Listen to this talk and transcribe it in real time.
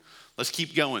Let's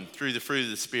keep going through the fruit of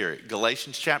the Spirit.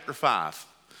 Galatians chapter 5.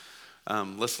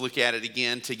 Let's look at it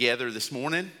again together this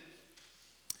morning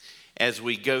as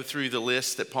we go through the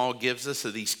list that Paul gives us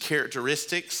of these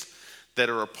characteristics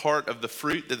that are a part of the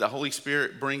fruit that the Holy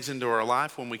Spirit brings into our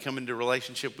life when we come into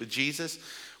relationship with Jesus.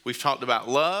 We've talked about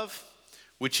love,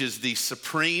 which is the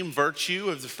supreme virtue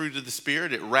of the fruit of the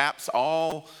Spirit. It wraps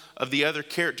all of the other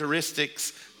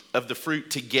characteristics of the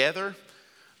fruit together.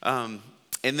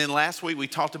 And then last week we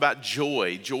talked about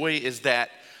joy. Joy is that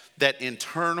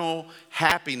internal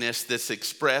happiness that's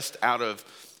expressed out of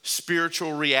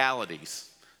spiritual realities,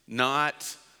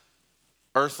 not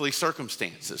earthly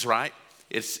circumstances, right?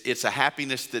 It's a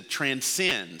happiness that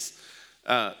transcends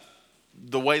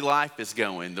the way life is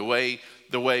going, the way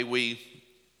we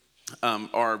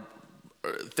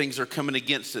things are coming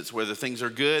against us, whether things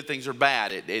are good, things are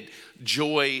bad.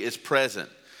 Joy is present,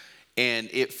 and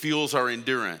it fuels our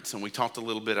endurance. And we talked a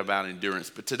little bit about endurance.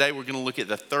 But today we're going to look at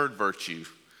the third virtue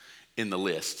in the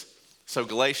list. So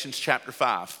Galatians chapter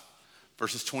 5,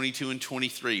 verses 22 and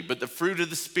 23. But the fruit of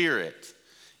the Spirit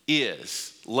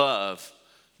is love,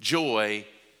 joy,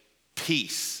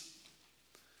 peace,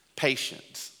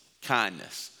 patience,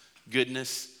 kindness,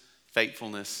 goodness,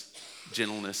 faithfulness,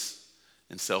 gentleness,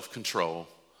 and self-control.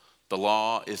 The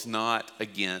law is not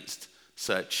against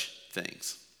such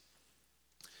things.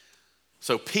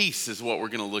 So peace is what we're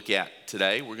going to look at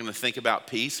today. We're going to think about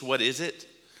peace. What is it?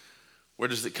 Where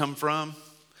does it come from?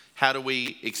 How do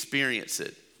we experience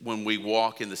it when we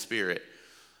walk in the Spirit?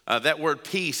 That word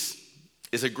peace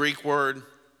is a Greek word.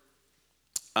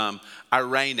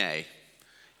 Irene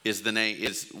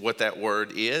is what that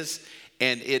word is.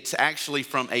 And it's actually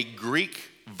from a Greek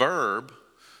verb.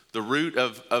 The root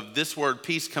of this word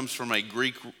peace comes from a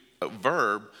Greek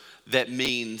verb that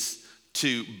means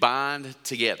to bind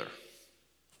together.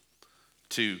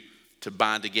 To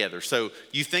bind together. So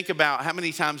you think about how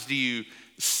many times do you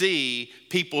see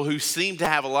people who seem to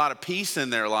have a lot of peace in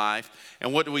their life,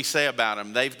 and what do we say about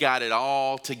them? They've got it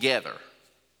all together,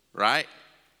 right?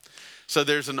 So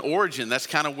there's an origin. That's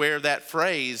kind of where that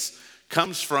phrase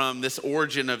comes from, this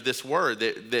origin of this word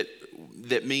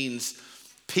that means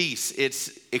peace.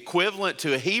 It's equivalent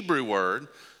to a Hebrew word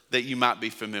that you might be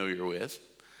familiar with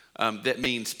that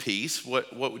means peace.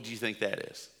 What would you think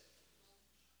that is?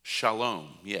 Shalom.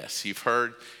 Yes, you've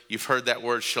heard that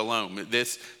word shalom.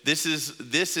 This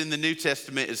in the New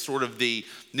Testament is sort of the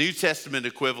New Testament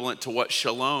equivalent to what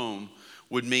shalom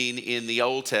would mean in the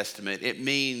Old Testament. It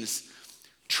means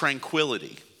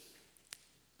tranquility.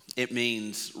 It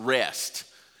means rest,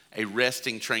 a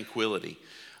resting tranquility.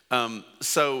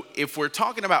 So if we're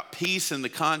talking about peace in the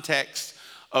context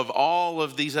of all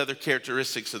of these other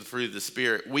characteristics of the fruit of the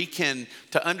Spirit,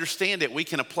 to understand it, we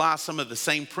can apply some of the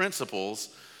same principles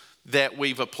that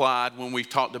we've applied when we've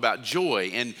talked about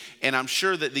joy. And I'm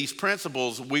sure that these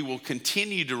principles we will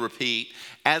continue to repeat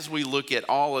as we look at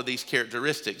all of these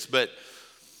characteristics. But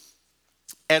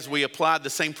as we applied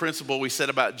the same principle we said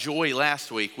about joy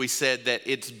last week, we said that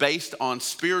it's based on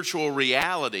spiritual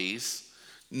realities,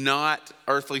 not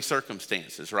earthly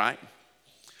circumstances, right?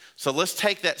 So let's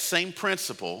take that same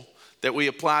principle that we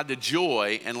applied to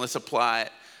joy and let's apply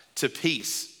it to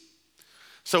peace.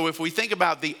 So if we think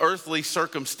about the earthly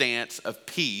circumstance of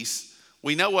peace,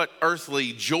 we know what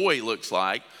earthly joy looks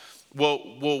like. Well,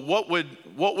 what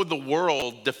would the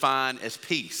world define as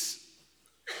peace?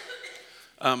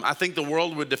 I think the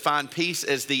world would define peace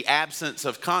as the absence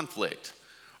of conflict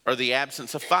or the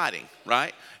absence of fighting,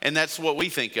 right? And that's what we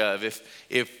think of.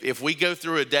 If we go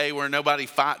through a day where nobody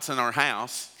fights in our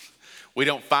house, we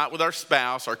don't fight with our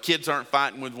spouse, our kids aren't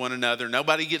fighting with one another,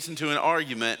 nobody gets into an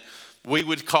argument, we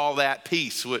would call that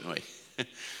peace, wouldn't we?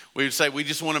 We would say we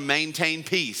just want to maintain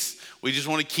peace. We just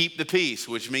want to keep the peace,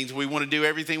 which means we want to do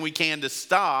everything we can to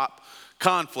stop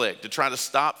conflict, to try to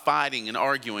stop fighting and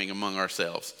arguing among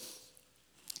ourselves.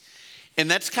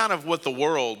 And that's kind of what the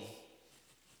world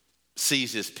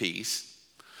sees as peace.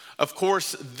 Of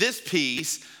course, this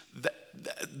peace,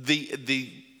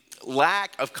 the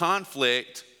lack of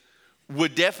conflict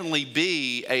would definitely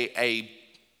be a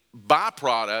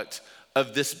byproduct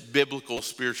of this biblical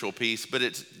spiritual peace, but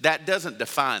that doesn't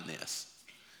define this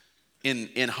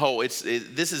in whole. This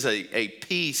is a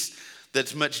peace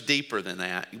that's much deeper than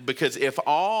that. Because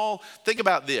think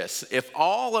about this, if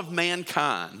all of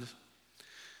mankind,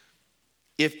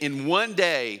 if in one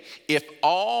day, if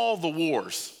all the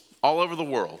wars all over the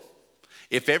world,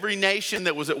 if every nation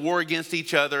that was at war against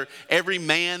each other, every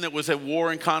man that was at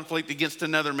war and conflict against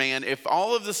another man, if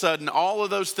all of a sudden all of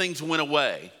those things went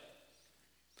away,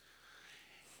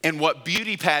 and what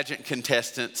beauty pageant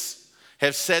contestants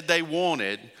have said they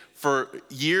wanted for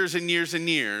years and years and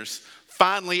years,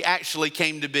 finally actually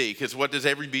came to be. Because what does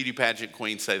every beauty pageant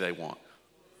queen say they want?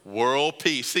 World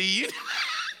peace. See,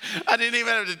 I didn't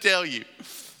even have to tell you.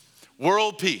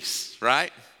 World peace,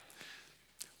 right?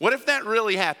 What if that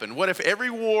really happened? What if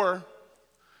every war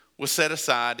was set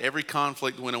aside, every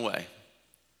conflict went away?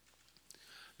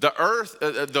 The earth,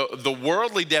 the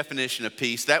worldly definition of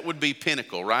peace, that would be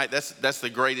pinnacle, right? That's the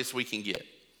greatest we can get.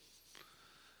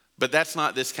 But that's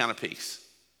not this kind of peace.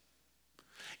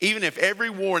 Even if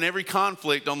every war and every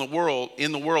conflict in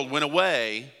the world went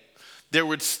away, there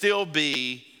would still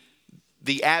be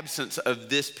the absence of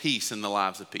this peace in the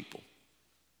lives of people.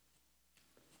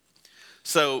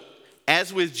 So,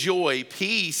 as with joy,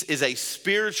 peace is a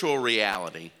spiritual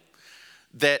reality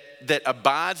that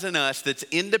abides in us, that's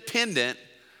independent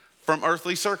from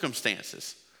earthly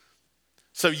circumstances.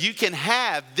 So you can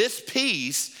have this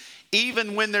peace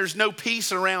even when there's no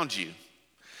peace around you.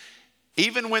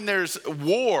 Even when there's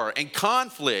war and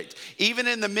conflict, even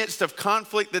in the midst of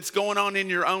conflict that's going on in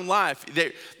your own life,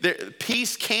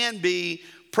 peace can be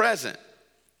present.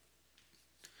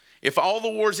 If all the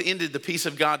wars ended, the peace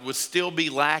of God would still be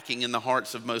lacking in the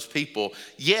hearts of most people.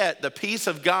 Yet the peace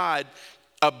of God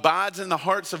abides in the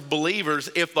hearts of believers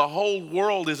if the whole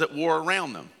world is at war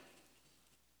around them.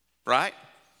 Right?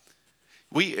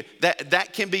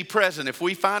 That can be present if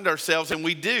we find ourselves, and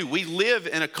we do. We live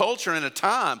in a culture and a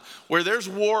time where there's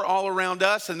war all around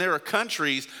us, and there are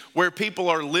countries where people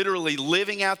are literally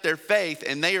living out their faith,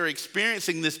 and they are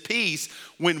experiencing this peace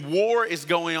when war is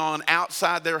going on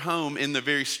outside their home in the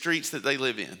very streets that they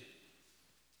live in.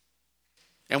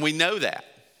 And we know that.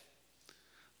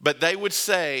 But they would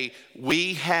say,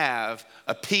 we have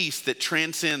a peace that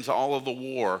transcends all of the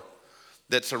war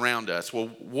that's around us. Well,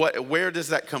 where does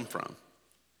that come from?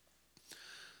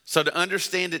 So to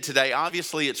understand it today,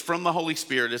 obviously it's from the Holy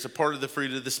Spirit. It's a part of the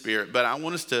fruit of the Spirit. But I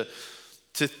want us to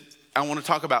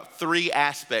talk about three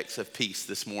aspects of peace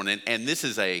this morning. And this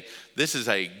is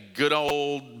a good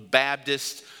old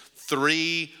Baptist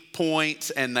 3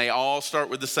 points, and they all start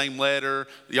with the same letter.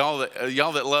 Y'all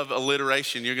that love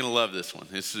alliteration, you're going to love this one.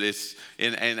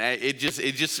 It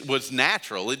just was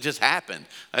natural. It just happened.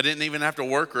 I didn't even have to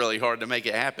work really hard to make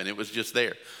it happen. It was just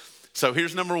there. So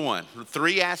here's number one,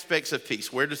 3 aspects of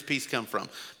peace. Where does peace come from?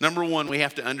 Number one, we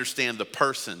have to understand the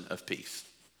person of peace.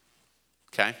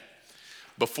 Okay?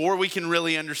 Before we can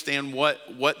really understand what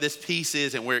this peace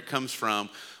is and where it comes from,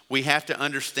 we have to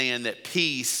understand that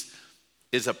peace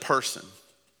is a person.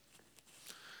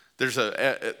 There's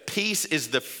peace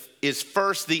is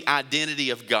first the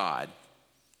identity of God.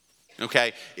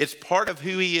 Okay? It's part of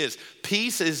who he is.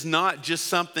 Peace is not just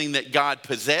something that God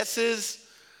possesses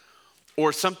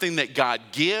or something that God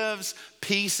gives.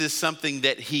 Peace is something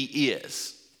that he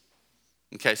is.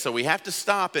 Okay, so we have to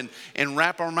stop and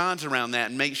wrap our minds around that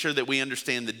and make sure that we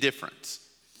understand the difference.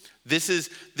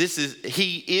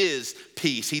 He is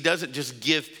peace. He doesn't just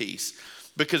give peace,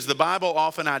 because the Bible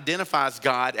often identifies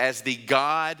God as the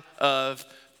God of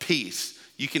peace.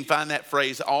 You can find that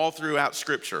phrase all throughout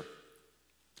Scripture.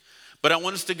 But I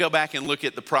want us to go back and look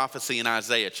at the prophecy in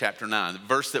Isaiah chapter 9, the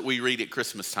verse that we read at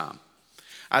Christmas time.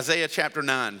 Isaiah chapter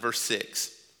 9, verse 6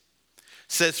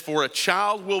 says, "For a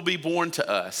child will be born to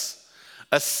us,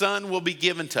 a son will be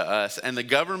given to us, and the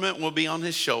government will be on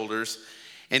his shoulders,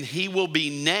 and he will be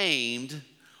named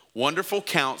Wonderful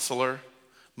Counselor,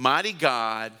 Mighty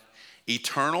God,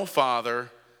 Eternal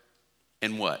Father,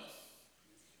 and what?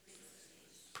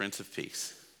 Prince of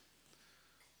Peace."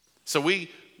 So we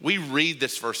read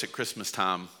this verse at Christmas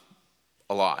time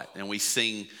a lot, and we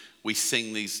sing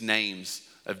these names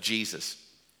of Jesus.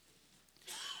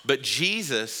 But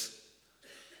Jesus,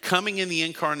 coming in the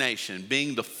incarnation,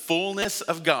 being the fullness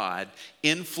of God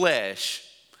in flesh,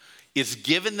 is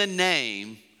given the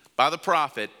name by the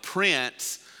prophet,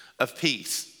 Prince of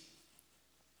Peace.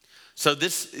 So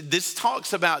this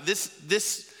talks about,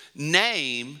 this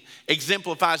name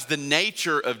exemplifies the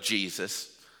nature of Jesus,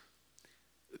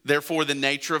 therefore the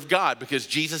nature of God, because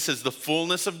Jesus is the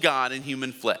fullness of God in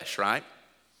human flesh, right?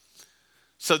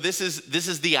 So this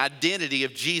is the identity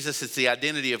of Jesus. It's the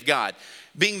identity of God.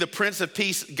 Being the Prince of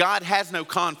Peace, God has no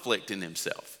conflict in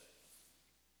himself.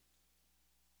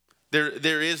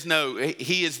 There is no,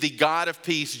 he is the God of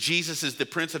peace. Jesus is the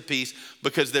Prince of Peace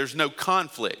because there's no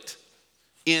conflict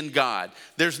in God.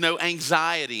 There's no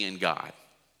anxiety in God.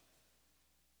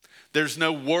 There's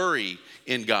no worry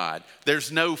in God.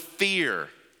 There's no fear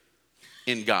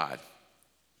in God.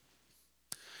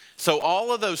 So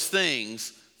all of those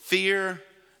things, fear,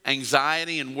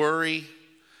 anxiety and worry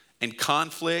and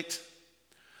conflict,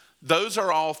 those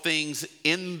are all things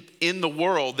in the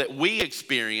world that we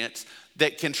experience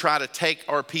that can try to take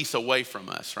our peace away from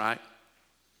us, right?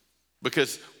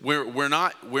 Because we're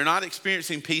not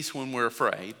experiencing peace when we're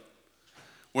afraid.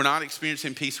 We're not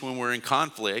experiencing peace when we're in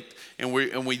conflict, and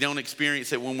we don't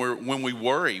experience it when we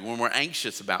worry, when we're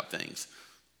anxious about things.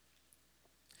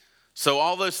 So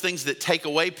all those things that take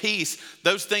away peace,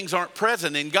 those things aren't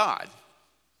present in God.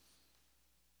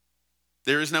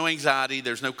 There is no anxiety,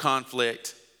 there's no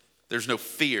conflict, there's no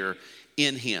fear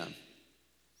in him.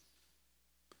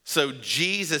 So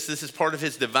Jesus, this is part of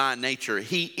his divine nature.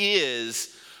 He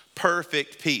is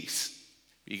perfect peace.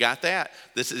 You got that?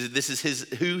 This is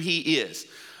who he is.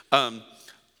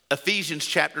 Ephesians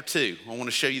chapter 2. I want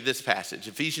to show you this passage.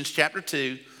 Ephesians chapter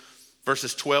 2,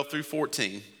 verses 12 through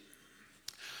 14.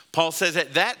 Paul says,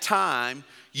 at that time,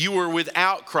 you were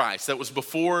without Christ. That was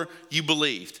before you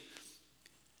believed.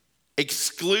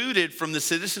 Excluded from the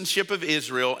citizenship of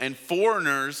Israel and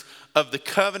foreigners of the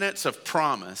covenants of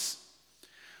promise.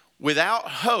 Without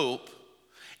hope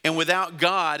and without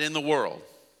God in the world.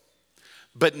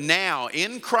 But now,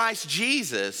 in Christ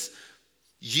Jesus,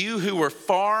 you who were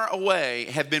far away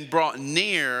have been brought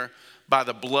near by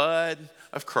the blood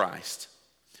of Christ.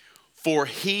 For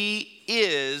he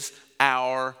is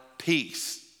our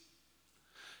peace,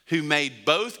 who made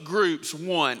both groups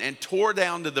one and tore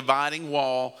down the dividing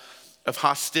wall of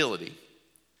hostility.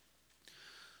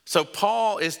 So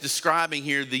Paul is describing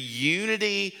here the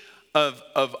unity of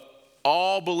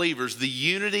all believers, the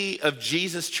unity of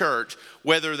Jesus' church,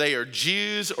 whether they are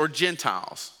Jews or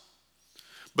Gentiles.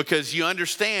 Because you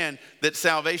understand that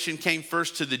salvation came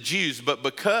first to the Jews, but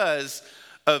because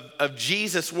of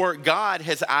Jesus' work, God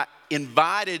has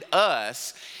invited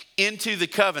us into the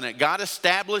covenant. God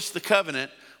established the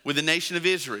covenant with the nation of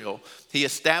Israel. He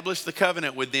established the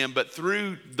covenant with them, but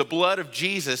through the blood of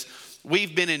Jesus,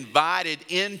 we've been invited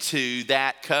into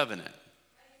that covenant.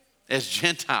 As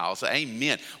Gentiles,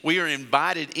 amen. We are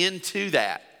invited into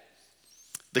that.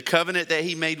 The covenant that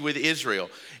he made with Israel.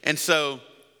 And so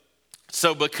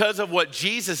because of what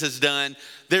Jesus has done,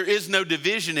 there is no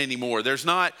division anymore. There's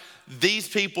not these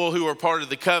people who are part of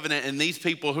the covenant and these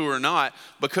people who are not.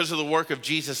 Because of the work of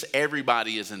Jesus,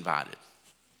 everybody is invited.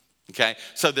 Okay?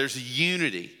 So there's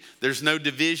unity. There's no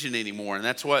division anymore. And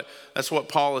that's what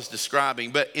Paul is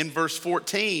describing. But in verse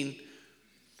 14,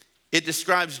 it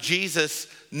describes Jesus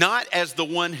not as the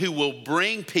one who will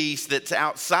bring peace that's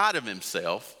outside of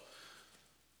himself.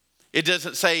 It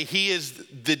doesn't say he is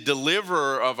the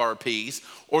deliverer of our peace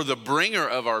or the bringer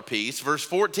of our peace. Verse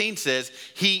 14 says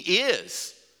he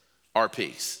is our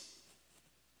peace.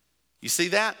 You see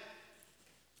that?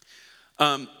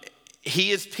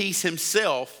 He is peace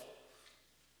himself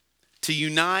to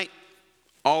unite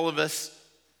all of us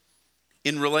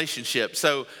in relationship.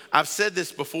 So I've said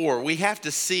this before. We have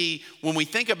to see, when we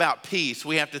think about peace,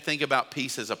 we have to think about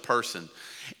peace as a person.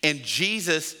 And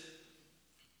Jesus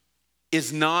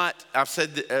is not, I've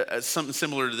said something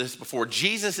similar to this before.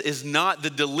 Jesus is not the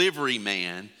delivery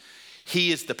man.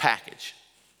 He is the package.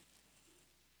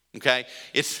 Okay?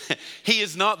 He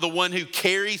is not the one who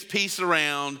carries peace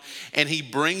around and he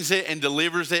brings it and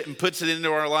delivers it and puts it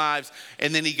into our lives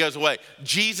and then he goes away.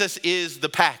 Jesus is the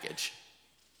package.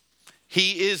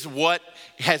 He is what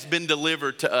has been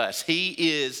delivered to us. He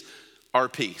is our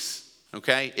peace,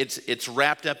 okay? It's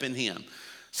wrapped up in him.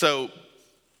 So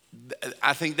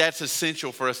I think that's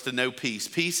essential for us to know peace.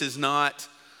 Peace is not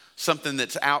something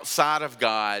that's outside of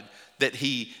God that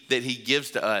he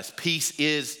gives to us. Peace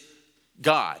is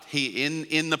God. He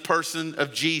in the person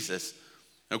of Jesus,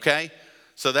 okay?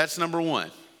 So that's number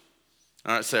one.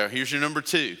 All right, so here's your number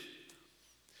two.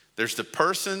 There's the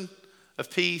person of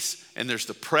peace and there's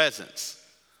the presence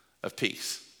of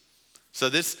peace. So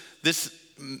this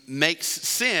makes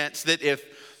sense that if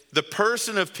the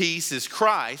person of peace is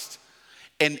Christ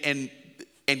and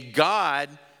God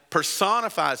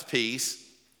personifies peace,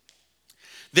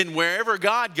 then wherever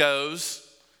God goes,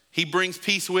 he brings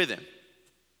peace with him.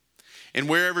 And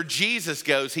wherever Jesus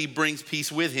goes, he brings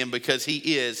peace with him because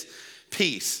he is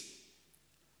peace.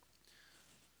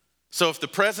 So if the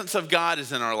presence of God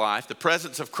is in our life, the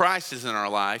presence of Christ is in our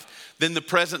life, then the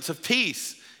presence of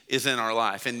peace is in our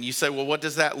life. And you say, well, what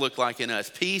does that look like in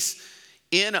us? Peace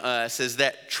in us is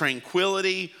that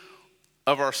tranquility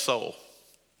of our soul.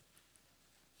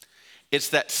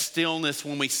 It's that stillness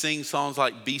when we sing songs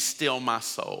like Be Still My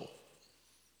Soul.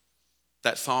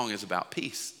 That song is about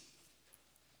peace.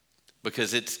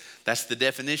 Because that's the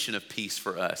definition of peace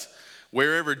for us.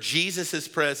 Wherever Jesus is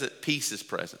present, peace is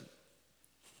present.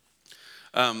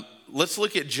 Let's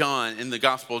look at John, in the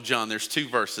Gospel of John. There's 2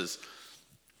 verses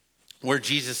where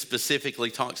Jesus specifically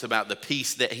talks about the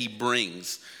peace that he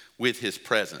brings with his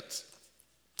presence.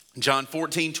 John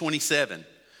 14:27,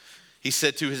 he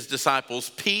said to his disciples,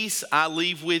 "Peace I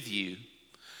leave with you,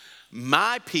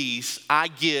 My peace I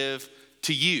give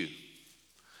to you.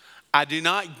 I do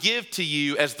not give to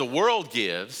you as the world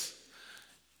gives.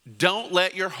 Don't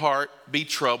let your heart be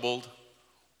troubled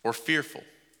or fearful.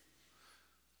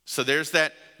 So there's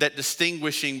that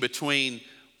distinguishing between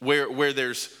where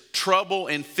there's trouble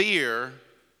and fear,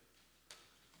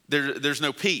 there's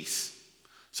no peace.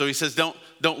 So he says,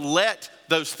 don't let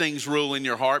those things rule in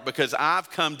your heart, because I've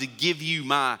come to give you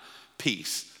my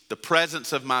peace. The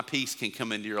presence of my peace can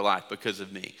come into your life because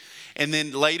of me. And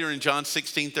then later in John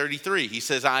 16:33, he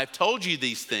says, I have told you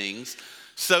these things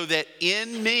so that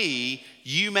in me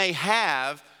you may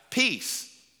have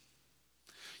peace.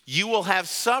 You will have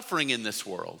suffering in this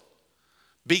world.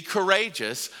 Be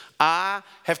courageous. I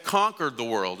have conquered the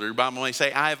world. Or your Bible may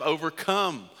say, I have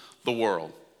overcome the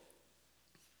world.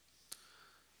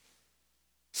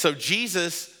 So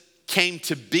Jesus came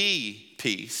to be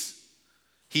peace.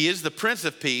 He is the Prince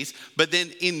of Peace, but then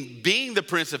in being the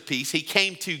Prince of Peace, he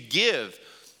came to give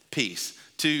peace,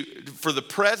 for the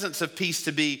presence of peace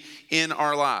to be in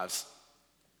our lives.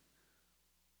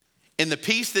 And the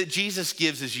peace that Jesus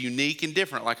gives is unique and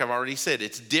different, like I've already said.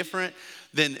 It's different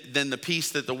than the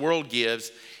peace that the world gives.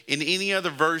 And any other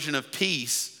version of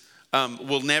peace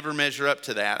will never measure up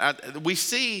to that. We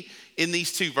see in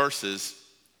these two verses,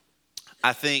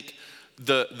 I think,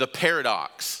 the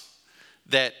paradox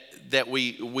that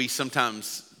we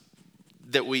sometimes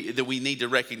that we need to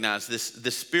recognize,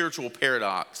 this spiritual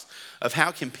paradox of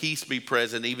how can peace be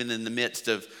present even in the midst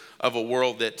of a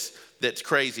world that's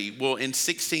crazy. Well, in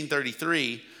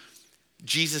 1633,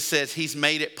 Jesus says he's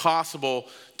made it possible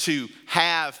to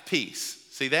have peace.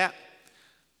 See that?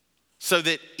 So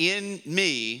that in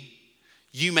me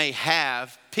you may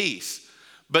have peace.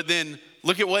 But then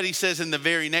look at what he says in the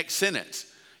very next sentence.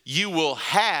 You will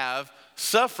have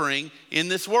suffering in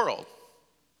this world.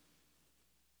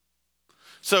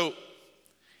 So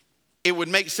it would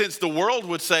make sense. The world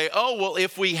would say, oh, well,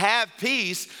 if we have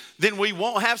peace, then we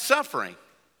won't have suffering.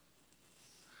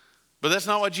 But that's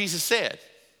not what Jesus said.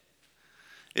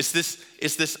 It's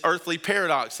this earthly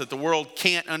paradox that the world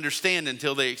can't understand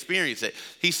until they experience it.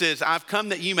 He says, I've come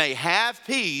that you may have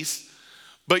peace,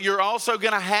 but you're also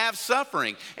going to have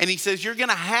suffering. And he says you're going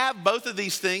to have both of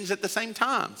these things at the same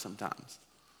time sometimes.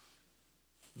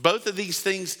 Both of these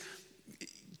things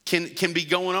can be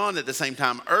going on at the same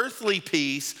time. Earthly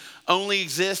peace only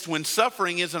exists when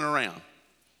suffering isn't around,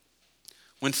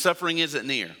 when suffering isn't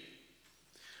near.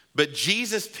 But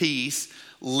Jesus' peace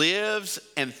lives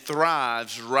and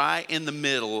thrives right in the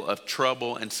middle of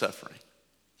trouble and suffering.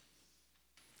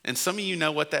 And some of you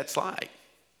know what that's like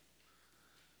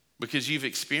because you've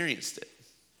experienced it.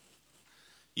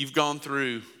 You've gone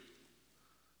through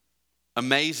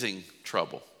amazing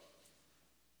trouble.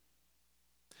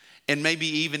 And maybe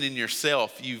even in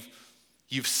yourself,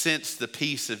 you've sensed the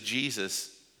peace of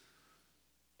Jesus.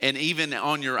 And even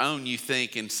on your own, you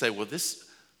think and say, well,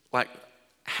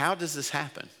 how does this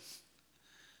happen?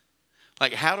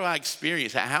 Like, how do I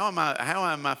experience that? How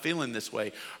am I feeling this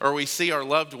way? Or we see our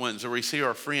loved ones, or we see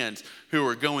our friends who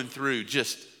are going through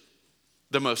just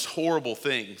the most horrible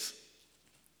things.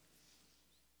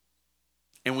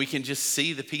 And we can just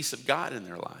see the peace of God in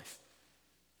their life.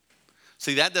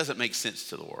 See, that doesn't make sense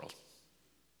to the world.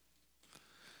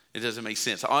 It doesn't make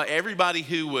sense. Everybody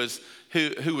who was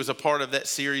a part of that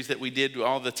series that we did,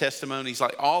 all the testimonies,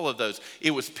 like all of those,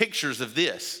 it was pictures of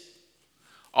this.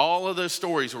 All of those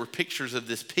stories were pictures of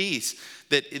this peace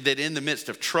that in the midst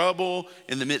of trouble,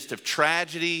 in the midst of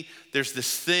tragedy, there's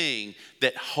this thing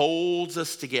that holds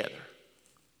us together.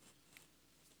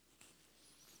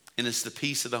 And it's the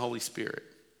peace of the Holy Spirit.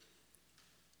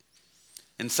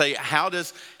 And say, how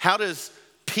does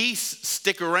peace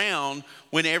stick around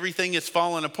when everything is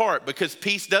falling apart? Because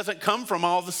peace doesn't come from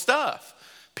all the stuff.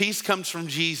 Peace comes from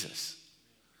Jesus.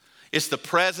 It's the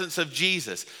presence of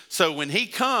Jesus. So when he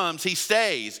comes, he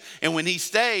stays. And when he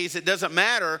stays, it doesn't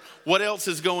matter what else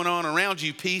is going on around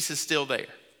you. Peace is still there.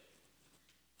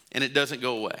 And it doesn't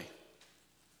go away.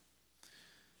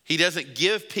 He doesn't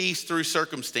give peace through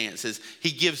circumstances.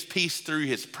 He gives peace through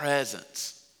his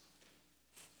presence.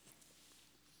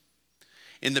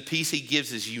 And the peace he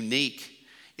gives is unique.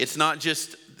 It's not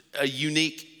just a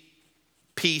unique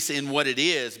peace in what it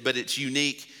is, but it's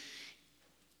unique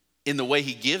in the way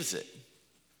he gives it.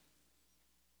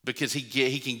 Because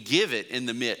he can give it in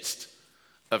the midst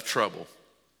of trouble.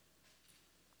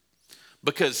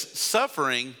 Because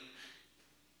suffering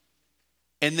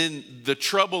and then the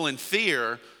trouble and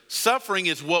fear, suffering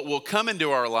is what will come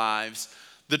into our lives.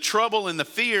 The trouble and the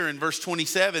fear in verse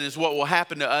 27 is what will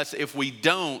happen to us if we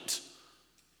don't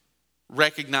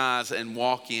recognize and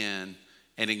walk in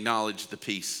and acknowledge the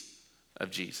peace of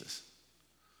Jesus.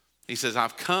 He says,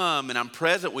 I've come and I'm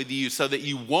present with you so that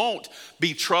you won't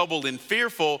be troubled and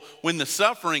fearful when the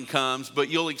suffering comes, but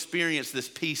you'll experience this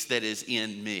peace that is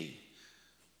in me.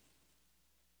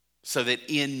 So that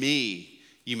in me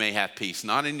you may have peace,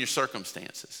 not in your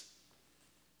circumstances.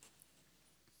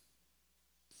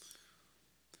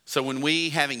 So when we,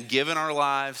 having given our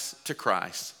lives to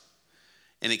Christ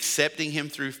and accepting him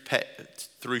through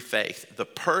faith, the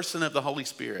person of the Holy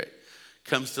Spirit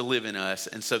comes to live in us.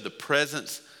 And so the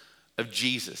presence of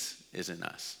Jesus is in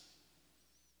us.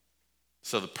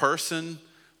 So the person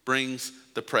brings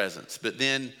the presence. But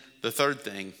then the third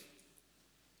thing,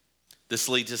 this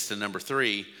leads us to number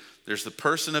 3. There's the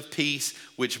person of peace,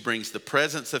 which brings the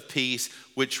presence of peace,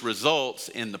 which results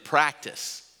in the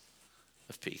practice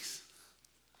of peace.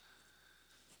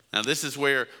 Now, this is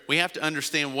where we have to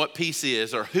understand what peace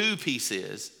is or who peace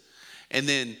is, and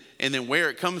then where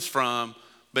it comes from.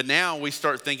 But now we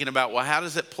start thinking about, well, how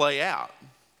does it play out?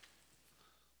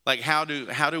 Like, how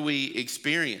do we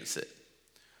experience it?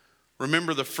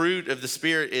 Remember, the fruit of the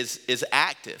Spirit is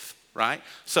active, right?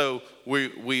 So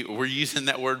we're using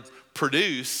that word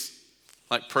produce,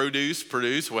 like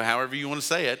produce, well, however you want to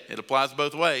say it. It applies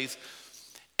both ways.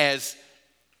 As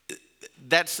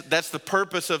that's the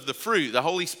purpose of the fruit. The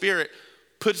Holy Spirit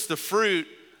puts the fruit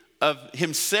of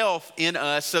himself in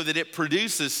us so that it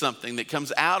produces something that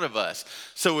comes out of us.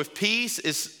 So if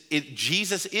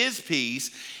Jesus is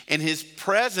peace and his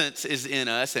presence is in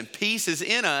us and peace is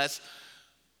in us,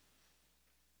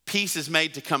 peace is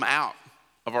made to come out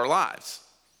of our lives.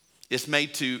 It's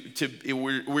made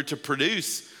we're to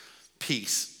produce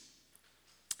peace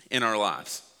in our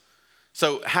lives.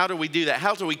 So how do we do that?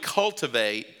 How do we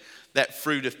cultivate that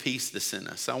fruit of peace that's in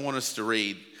us? I want us to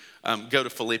read, go to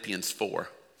Philippians 4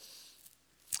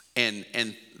 and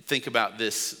think about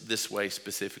this way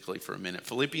specifically for a minute.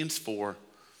 Philippians 4,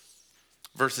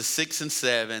 verses 6 and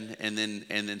 7, and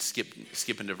then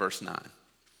skip into verse 9.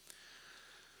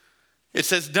 It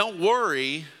says, don't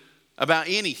worry about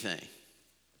anything,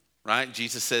 right?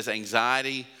 Jesus says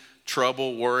anxiety,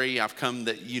 trouble, worry, I've come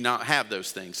that you not have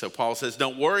those things. So Paul says,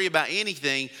 don't worry about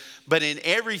anything, but in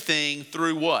everything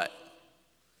through what?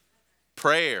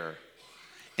 Prayer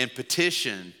and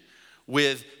petition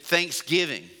with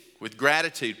thanksgiving, with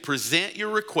gratitude. Present your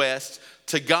requests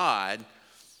to God.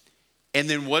 And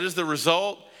then what is the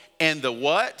result? And the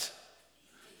what?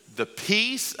 The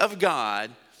peace of God,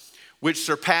 which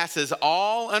surpasses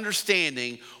all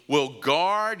understanding, will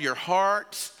guard your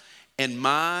hearts and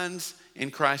minds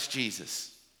in Christ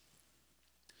Jesus.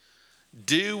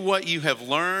 Do what you have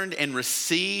learned and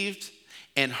received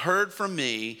and heard from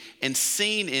me and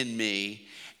seen in me,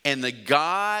 and the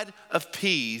God of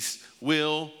peace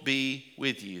will be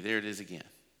with you. There it is again.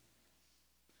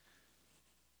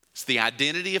 It's the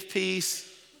identity of peace,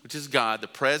 which is God, the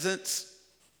presence.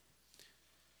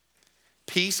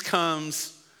 Peace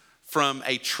comes from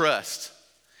a trust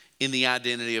in the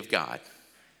identity of God.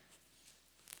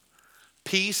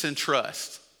 Peace and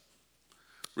trust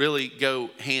really go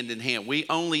hand in hand. We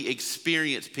only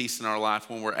experience peace in our life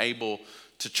when we're able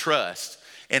to trust.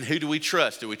 And who do we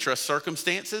trust? Do we trust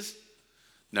circumstances?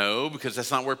 No, because that's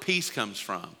not where peace comes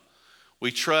from.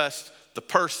 We trust the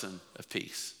person of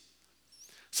peace.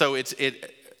 So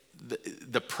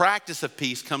the practice of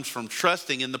peace comes from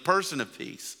trusting in the person of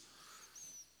peace.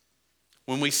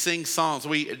 When we sing songs,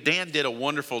 Dan did a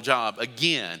wonderful job.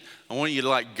 Again, I want you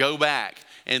to go back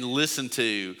and listen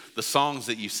to the songs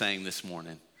that you sang this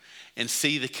morning and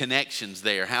see the connections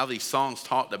there, how these songs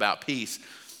talked about peace.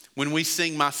 When we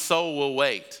sing, my soul will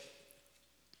wait,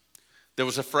 there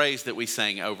was a phrase that we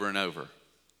sang over and over.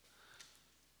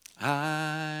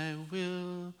 I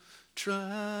will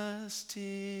trust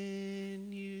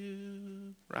in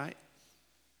you, right?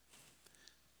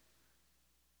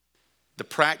 The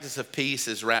practice of peace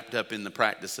is wrapped up in the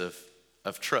practice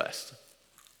of trust.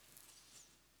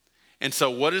 And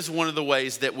so what is one of the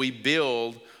ways that we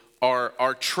build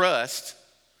our trust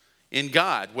in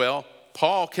God? Well,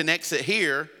 Paul connects it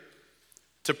here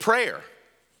to prayer.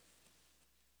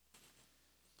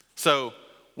 So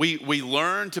we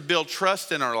learn to build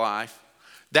trust in our life.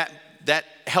 That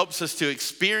helps us to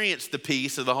experience the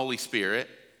peace of the Holy Spirit.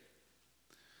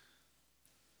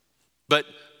 But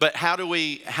how do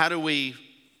we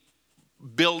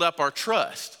build up our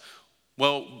trust?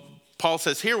 Well, Paul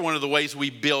says here one of the ways we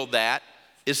build that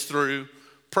is through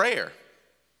prayer.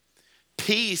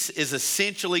 Peace is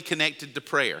essentially connected to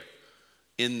prayer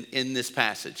in this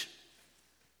passage.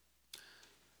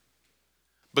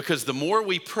 Because the more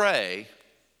we pray,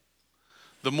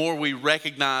 the more we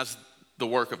recognize the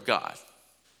work of God.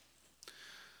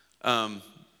 I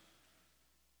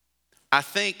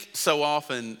think so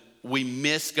often we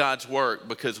miss God's work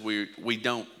because we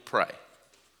don't pray.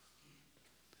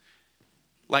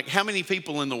 Like, how many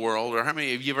people in the world, or how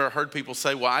many of you ever heard people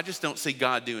say, well, I just don't see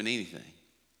God doing anything?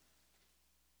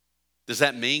 Does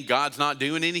that mean God's not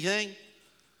doing anything?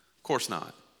 Of course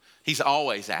not. He's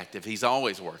always active. He's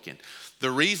always working.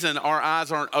 The reason our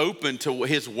eyes aren't open to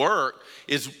his work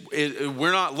is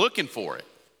we're not looking for it.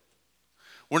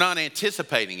 We're not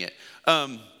anticipating it.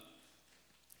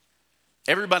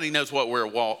 Everybody knows what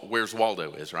Where's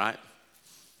Waldo is, right?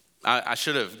 I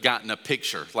should have gotten a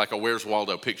picture, like a Where's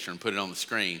Waldo picture, and put it on the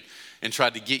screen and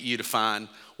tried to get you to find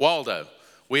Waldo.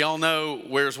 We all know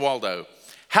Where's Waldo.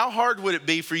 How hard would it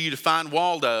be for you to find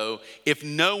Waldo if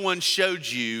no one showed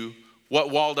you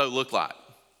what Waldo looked like?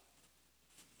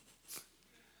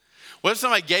 What if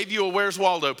somebody gave you a Where's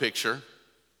Waldo picture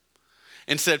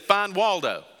and said, find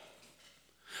Waldo,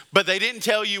 but they didn't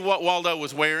tell you what Waldo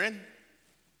was wearing?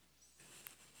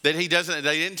 They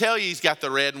didn't tell you he's got the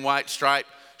red and white striped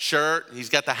shirt, he's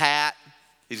got the hat,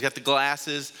 he's got the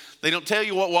glasses. They don't tell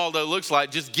you what Waldo looks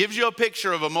like, just gives you a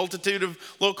picture of a multitude of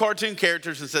little cartoon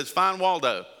characters and says, find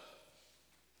Waldo.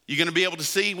 You gonna be able to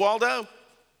see Waldo?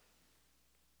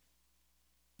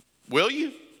 Will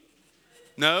you?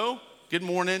 No? Good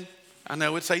morning. I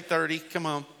know it's 8:30, come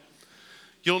on.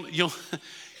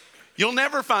 You'll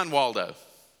never find Waldo,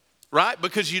 right?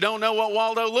 Because you don't know what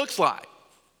Waldo looks like.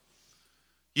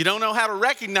 You don't know how to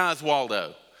recognize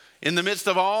Waldo in the midst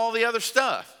of all the other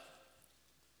stuff.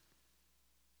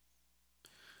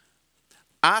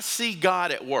 I see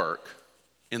God at work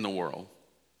in the world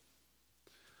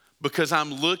because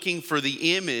I'm looking for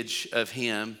the image of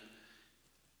him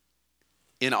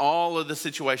in all of the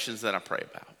situations that I pray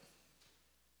about.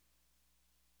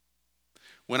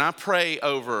 When I pray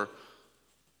over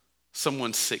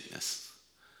someone's sickness,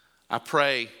 I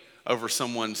pray over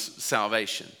someone's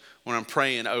salvation. When I'm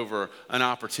praying over an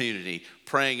opportunity,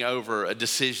 praying over a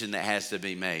decision that has to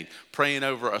be made, praying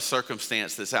over a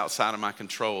circumstance that's outside of my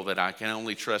control that I can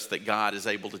only trust that God is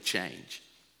able to change.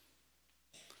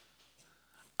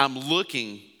 I'm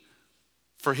looking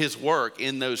for his work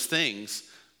in those things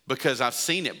because I've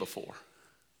seen it before,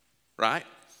 right?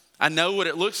 I know what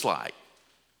it looks like.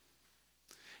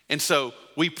 And so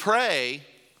we pray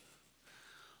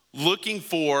looking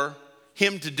for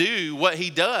him to do what he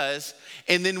does,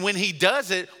 and then when he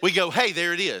does it, we go, hey,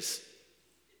 there it is,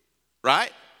 right?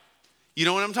 You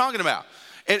know what I'm talking about?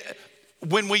 And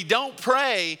when we don't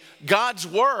pray, God's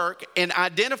work and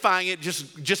identifying it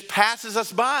just passes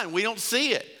us by, and we don't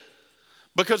see it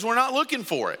because we're not looking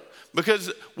for it.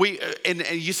 Because and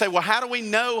you say, well, how do we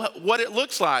know what it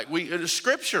looks like?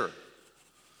 Scripture.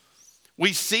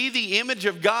 We see the image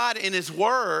of God in his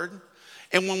word.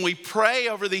 And when we pray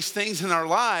over these things in our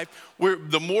life,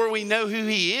 the more we know who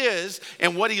he is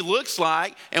and what he looks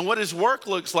like and what his work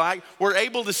looks like, we're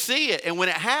able to see it. And when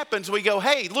it happens, we go,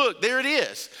 hey, look, there it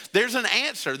is. There's an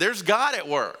answer. There's God at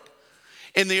work.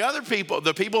 And the other people,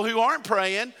 the people who aren't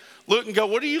praying, look and go,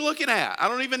 what are you looking at? I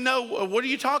don't even know. What are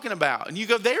you talking about? And you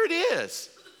go, there it is.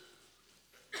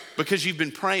 Because you've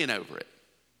been praying over it.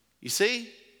 You see?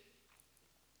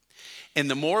 And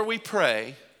the more we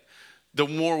pray, the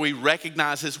more we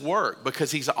recognize his work because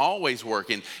he's always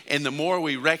working. And the more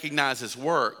we recognize his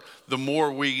work, the more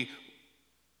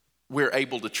we're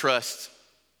able to trust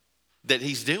that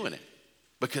he's doing it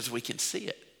because we can see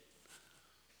it.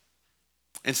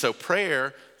 And so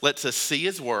prayer lets us see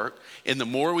his work. And the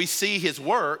more we see his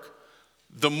work,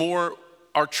 the more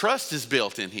our trust is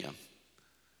built in him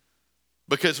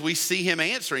because we see him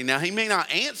answering. Now, he may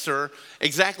not answer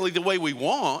exactly the way we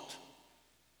want,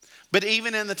 but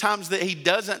even in the times that he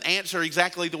doesn't answer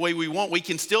exactly the way we want, we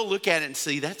can still look at it and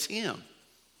see that's him.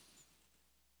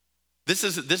 This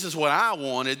is what I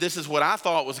wanted. This is what I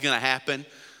thought was going to happen.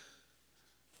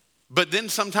 But then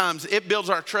sometimes it builds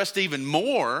our trust even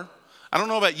more. I don't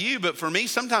know about you, but for me,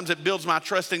 sometimes it builds my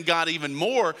trust in God even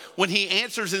more when he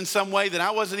answers in some way that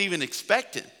I wasn't even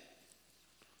expecting.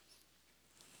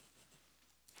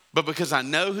 But because I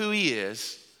know who he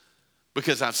is,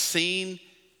 because I've seen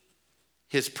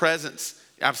his presence,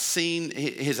 I've seen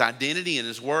his identity in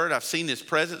his word, I've seen his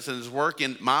presence and his work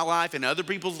in my life and other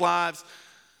people's lives,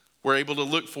 we're able to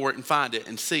look for it and find it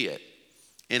and see it.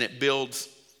 And it builds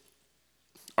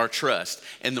our trust.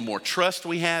 And the more trust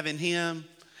we have in him,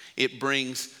 it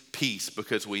brings peace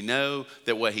because we know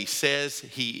that what he says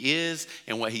he is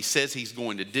and what he says he's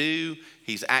going to do,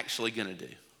 he's actually going to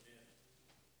do.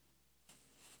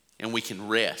 And we can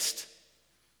rest.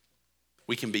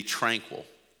 We can be tranquil.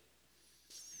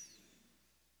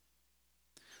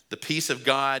 The peace of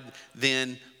God,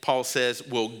 then, Paul says,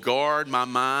 will guard my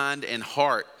mind and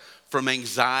heart from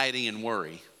anxiety and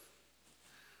worry.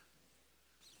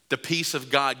 The peace of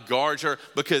God guards her,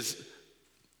 because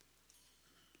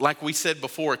like we said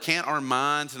before, can't our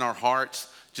minds and our hearts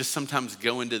just sometimes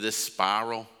go into this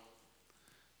spiral?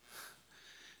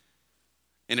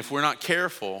 And if we're not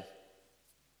careful,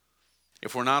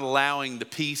 if we're not allowing the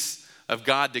peace of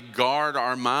God to guard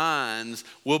our minds,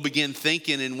 we'll begin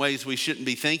thinking in ways we shouldn't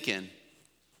be thinking.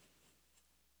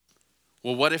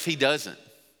 Well, what if he doesn't?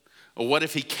 Or what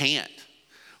if he can't?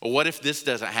 Or what if this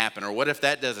doesn't happen? Or what if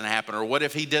that doesn't happen? Or what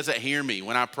if he doesn't hear me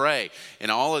when I pray?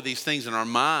 And all of these things in our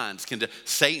minds,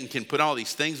 Satan can put all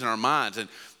these things in our minds. And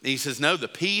he says, no, the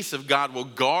peace of God will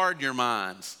guard your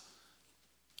minds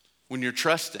when you're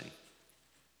trusting.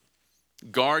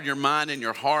 Guard your mind and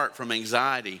your heart from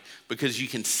anxiety because you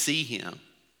can see him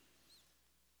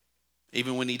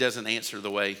even when he doesn't answer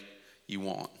the way you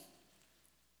want.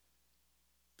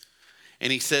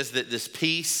 And he says that this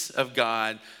peace of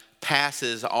God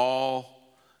passes all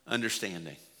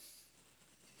understanding.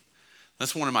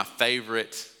 That's one of my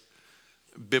favorite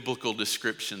biblical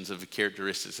descriptions of the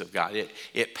characteristics of God.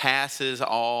 It passes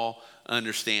all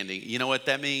understanding. You know what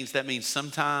that means? That means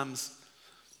sometimes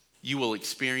you will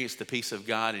experience the peace of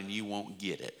God and you won't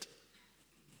get it.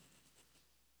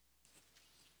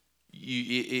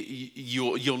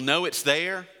 You'll know it's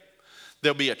there.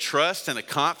 There'll be a trust and a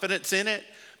confidence in it,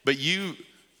 but you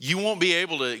won't be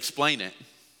able to explain it.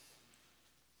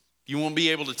 You won't be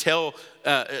able to tell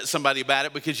somebody about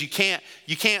it because you can't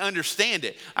understand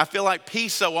it. I feel like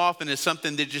peace so often is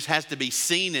something that just has to be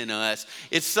seen in us.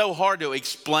 It's so hard to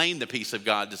explain the peace of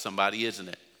God to somebody, isn't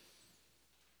it?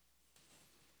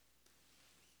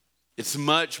 It's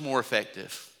much more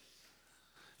effective.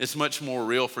 It's much more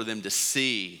real for them to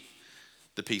see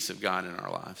the peace of God in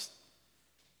our lives.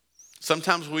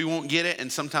 Sometimes we won't get it,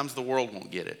 and sometimes the world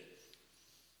won't get it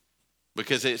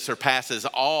because it surpasses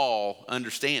all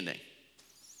understanding.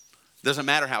 Doesn't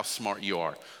matter how smart you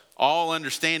are. All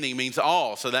understanding means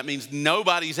all, so that means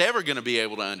nobody's ever going to be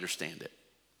able to understand it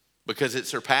because it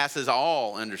surpasses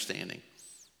all understanding.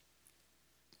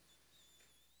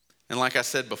 And like I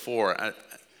said before,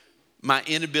 my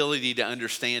inability to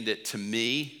understand it, to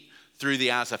me, through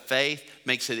the eyes of faith,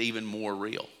 makes it even more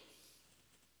real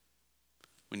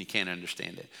when you can't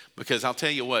understand it. Because I'll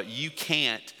tell you what, you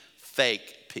can't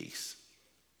fake peace.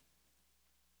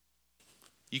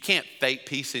 You can't fake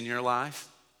peace in your life.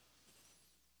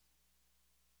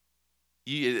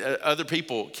 Other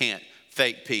people can't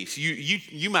fake peace.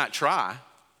 You might try,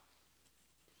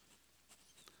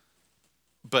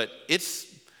 but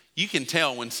you can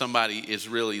tell when somebody is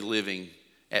really living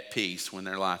at peace, when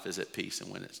their life is at peace and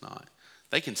when it's not.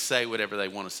 They can say whatever they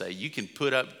want to say. You can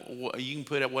put up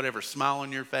whatever smile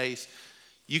on your face.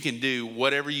 You can do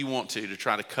whatever you want to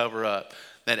try to cover up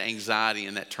that anxiety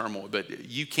and that turmoil, but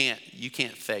you can't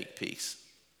fake peace.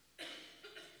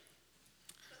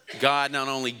 God not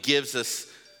only gives us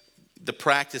the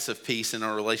practice of peace in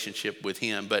our relationship with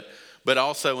him, but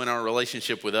also in our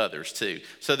relationship with others too.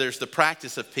 So there's the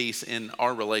practice of peace in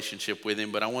our relationship with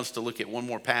him, but I want us to look at one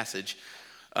more passage.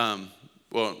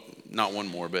 Well, not one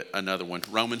more, but another one.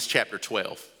 Romans chapter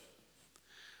 12.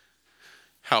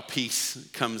 How peace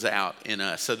comes out in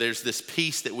us. So there's this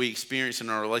peace that we experience in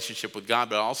our relationship with God,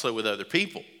 but also with other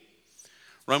people.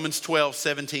 Romans 12,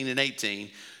 17 and 18.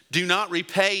 Do not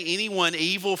repay anyone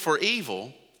evil for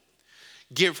evil.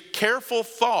 Give careful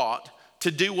thought to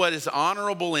do what is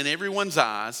honorable in everyone's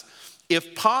eyes.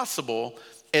 If possible,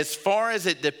 as far as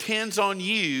it depends on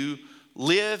you,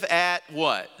 live at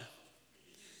what?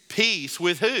 Peace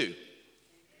with who?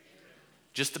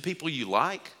 Just the people you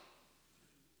like?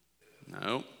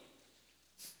 No.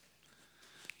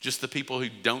 Just the people who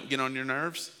don't get on your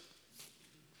nerves?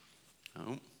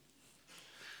 No.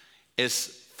 As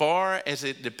far as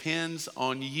it depends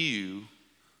on you,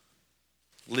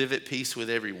 live at peace with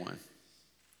everyone.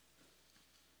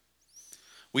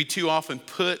 We too often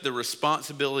put the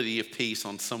responsibility of peace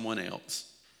on someone else.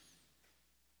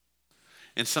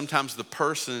 And sometimes the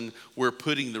person we're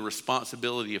putting the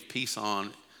responsibility of peace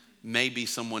on may be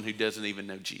someone who doesn't even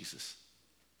know Jesus.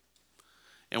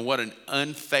 And what an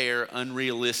unfair,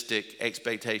 unrealistic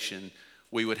expectation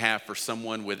we would have for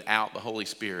someone without the Holy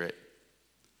Spirit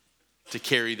to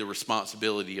carry the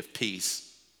responsibility of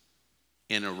peace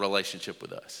in a relationship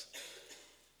with us.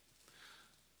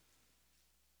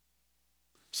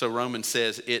 So Romans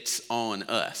says it's on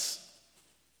us.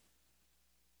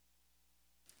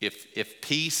 If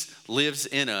peace lives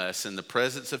in us and the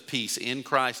presence of peace in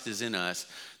Christ is in us,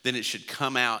 then it should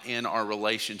come out in our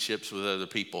relationships with other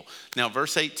people. Now,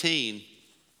 verse 18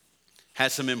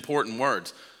 has some important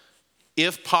words.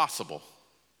 If possible.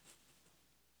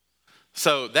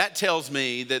 So that tells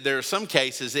me that there are some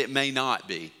cases it may not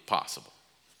be possible.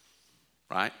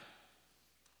 right?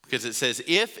 Because it says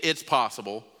if it's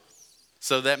possible,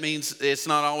 so that means it's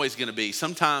not always going to be.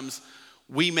 Sometimes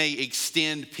we may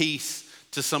extend peace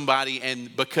to somebody,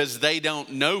 and because they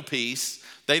don't know peace,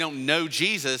 they don't know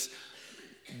Jesus,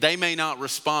 they may not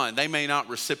respond. They may not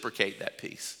reciprocate that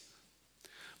peace.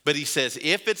 But he says,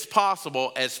 if it's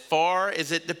possible, as far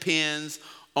as it depends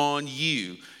on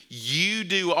you, you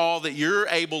do all that you're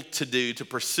able to do to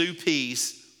pursue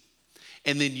peace,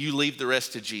 and then you leave the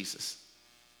rest to Jesus.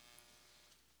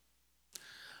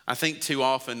 I think too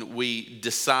often we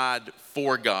decide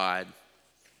for God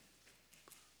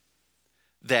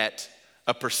that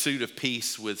a pursuit of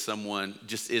peace with someone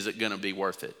just isn't going to be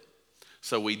worth it.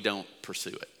 So we don't pursue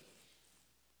it.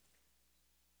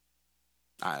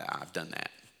 I've done that.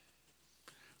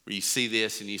 Where you see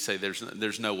this and you say,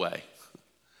 there's no way.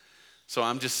 So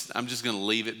I'm just going to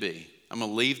leave it be. I'm going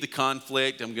to leave the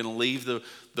conflict. I'm going to leave the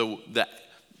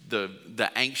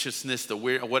anxiousness, the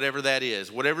weird, whatever that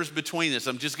is, whatever's between us.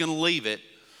 I'm just going to leave it,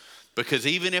 because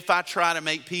even if I try to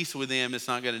make peace with them, it's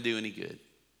not going to do any good.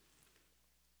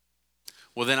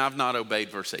 Well, then I've not obeyed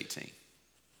verse 18.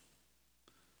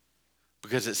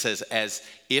 Because it says, as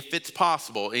if it's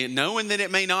possible, and knowing that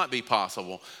it may not be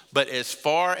possible, but as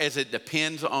far as it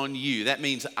depends on you. That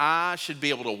means I should be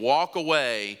able to walk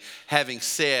away having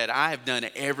said, I have done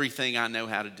everything I know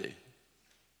how to do.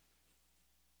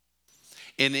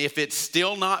 And if it's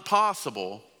still not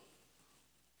possible,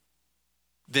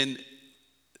 then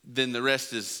the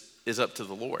rest is up to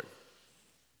the Lord.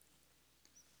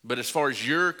 But as far as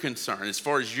you're concerned, as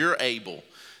far as you're able,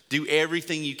 do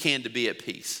everything you can to be at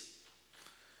peace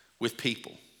with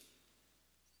people,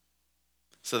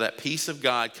 so that peace of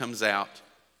God comes out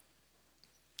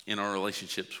in our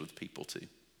relationships with people too.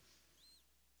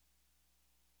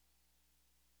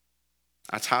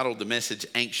 I titled the message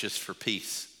Anxious for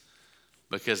Peace,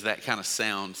 because that kind of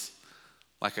sounds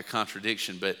like a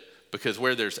contradiction, but because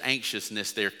where there's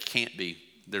anxiousness,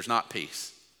 there's not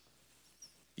peace.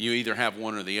 You either have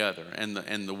one or the other, and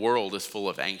the world is full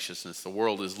of anxiousness. The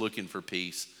world is looking for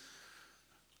peace.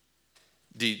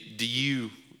 Do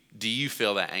you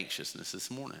feel that anxiousness this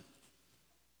morning?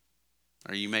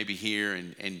 Or you may be here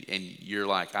and you're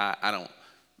like, I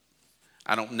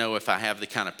don't know if I have the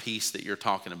kind of peace that you're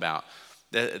talking about.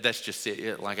 That's just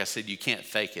it. Like I said, you can't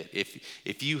fake it.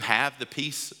 If you have the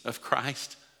peace of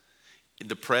Christ,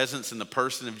 the presence and the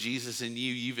person of Jesus in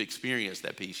you, you've experienced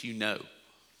that peace. You know.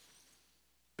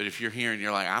 But if you're here and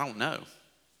you're like, I don't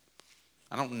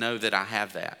know that I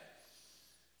have that.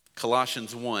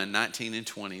 Colossians 1:19 and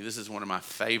 20. This is one of my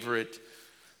favorite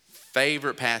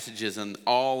passages in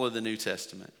all of the New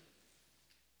Testament.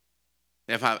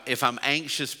 If I'm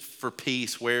anxious for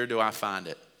peace, where do I find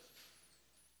it?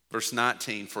 Verse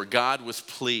 19, for God was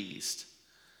pleased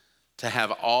to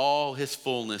have all his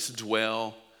fullness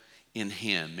dwell in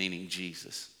him, meaning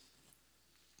Jesus.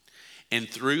 And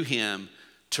through him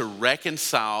to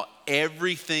reconcile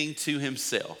everything to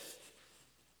himself,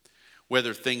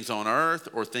 whether things on earth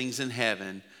or things in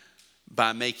heaven,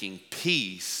 by making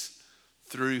peace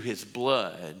through his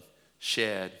blood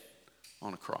shed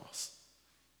on a cross.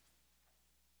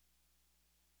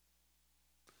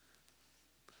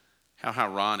 How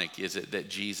ironic is it that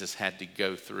Jesus had to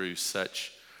go through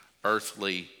such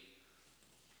earthly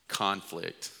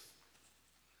conflict,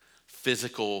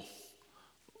 physical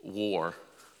war,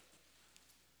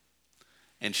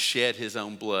 and shed his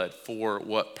own blood for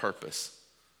what purpose?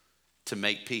 To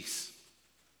make peace.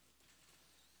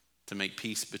 To make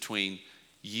peace between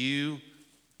you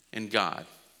and God.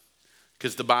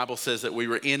 Because the Bible says that we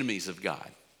were enemies of God.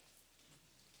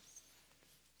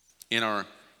 In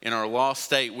our lost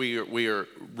state, we are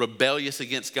rebellious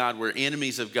against God. We're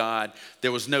enemies of God.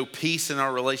 There was no peace in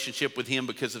our relationship with him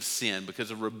because of sin,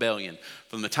 because of rebellion.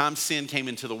 From the time sin came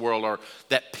into the world,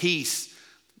 that peace,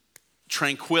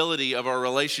 tranquility of our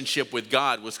relationship with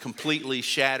God was completely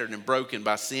shattered and broken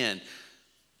by sin.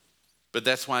 But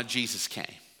that's why Jesus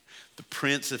came, the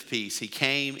Prince of Peace. He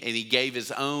came and he gave his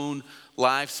own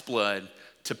life's blood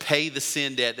to pay the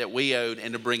sin debt that we owed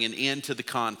and to bring an end to the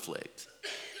conflict,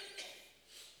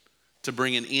 to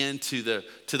bring an end to the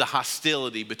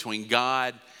hostility between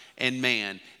God and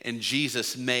man. And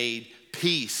Jesus made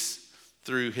peace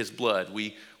through his blood.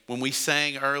 When we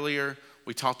sang earlier,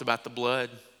 we talked about the blood.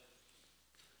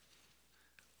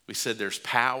 We said there's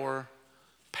power,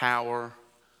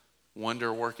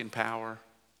 wonder-working power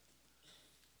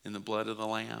in the blood of the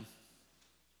Lamb.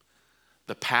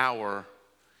 The power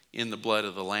in the blood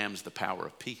of the Lamb is the power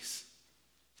of peace.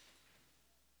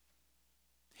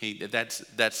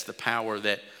 That's the power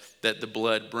that the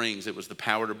blood brings. It was the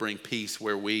power to bring peace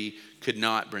where we could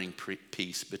not bring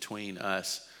peace between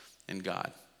us in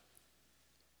God.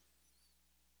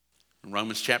 In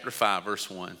Romans chapter 5, verse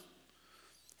 1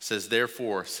 says,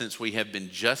 therefore, since we have been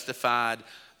justified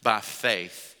by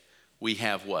faith, we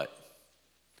have what?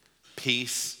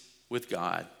 Peace with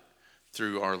God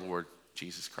through our Lord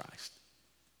Jesus Christ.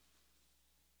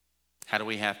 How do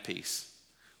we have peace?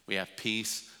 We have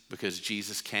peace because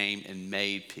Jesus came and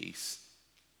made peace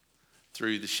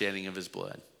through the shedding of his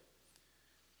blood.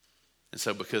 And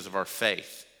so because of our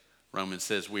faith, Romans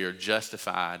says we are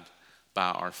justified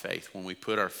by our faith when we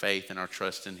put our faith and our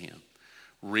trust in him.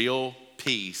 Real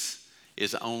peace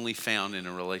is only found in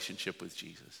a relationship with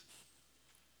Jesus,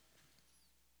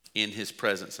 in his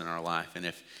presence in our life. And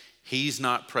if he's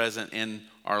not present in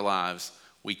our lives,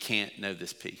 we can't know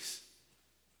this peace.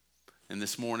 And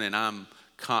this morning, I'm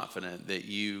confident that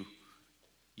you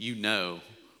know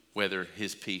whether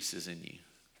his peace is in you.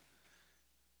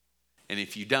 And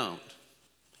if you don't,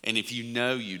 and if you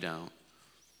know you don't,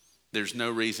 there's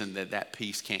no reason that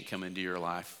peace can't come into your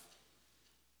life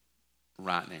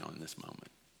right now in this moment.